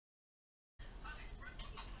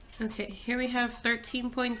Okay, here we have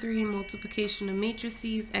 13.3 multiplication of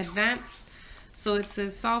matrices, advanced. So it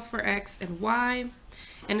says solve for x and y,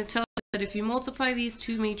 and it tells you that if you multiply these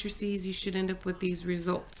two matrices, you should end up with these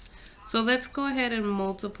results. So let's go ahead and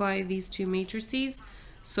multiply these two matrices.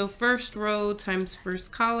 So first row times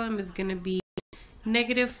first column is going to be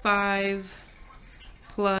 -5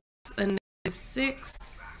 plus a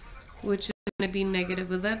 -6, which is going to be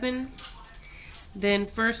 -11. Then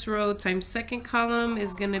first row times second column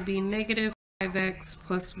is going to be -5x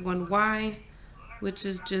plus 1y, which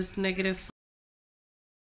is just -1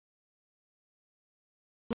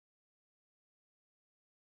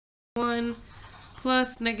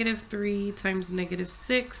 plus -3 times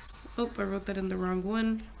 -6. Oh, I wrote that in the wrong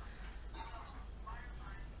one.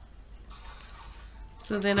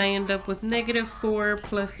 So then I end up with -4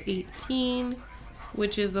 plus 18,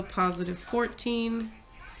 which is a +14.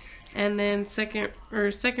 And then second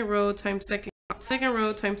row times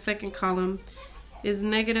second column is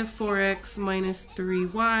 -4x minus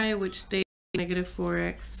 3y, which stays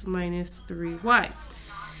 -4x minus 3y.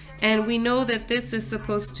 And we know that this is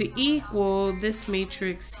supposed to equal this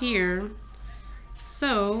matrix here.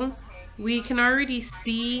 So we can already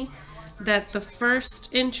see that the first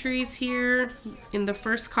entries here in the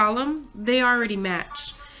first column, they already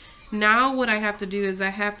match. Now what I have to do is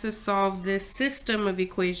I have to solve this system of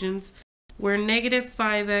equations where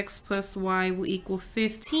 -5x plus y will equal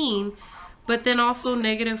 15, but then also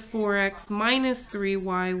 -4x minus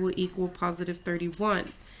 3y will equal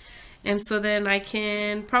 +31. And so then I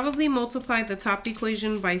can probably multiply the top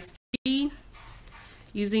equation by 3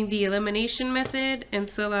 using the elimination method, and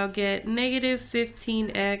so I'll get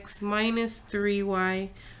 -15x minus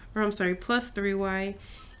 3y, or I'm sorry, plus 3y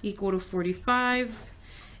equal to 45.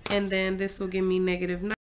 And then this will give me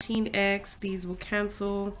 -19x. These will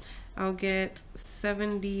cancel. I'll get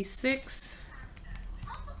 76.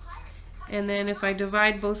 And then if I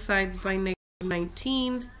divide both sides by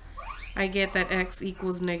 -19, I get that x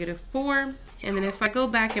equals -4. And then if I go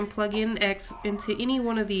back and plug in x into any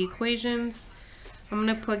one of the equations, I'm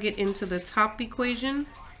going to plug it into the top equation.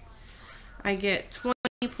 I get 20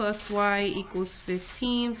 plus y equals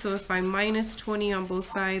 15. So if I minus 20 on both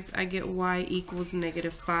sides, I get y equals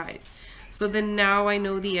 -5. So then now I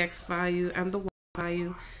know the x value and the y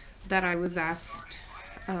value that I was asked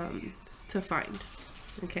to find.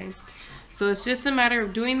 Okay, so it's just a matter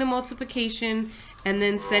of doing the multiplication and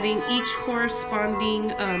then setting each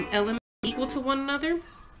corresponding element equal to one another.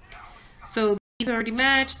 So these already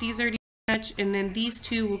match, these already match, and then these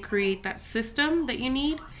two will create that system that you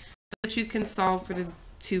need so that you can solve for the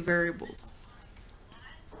two variables.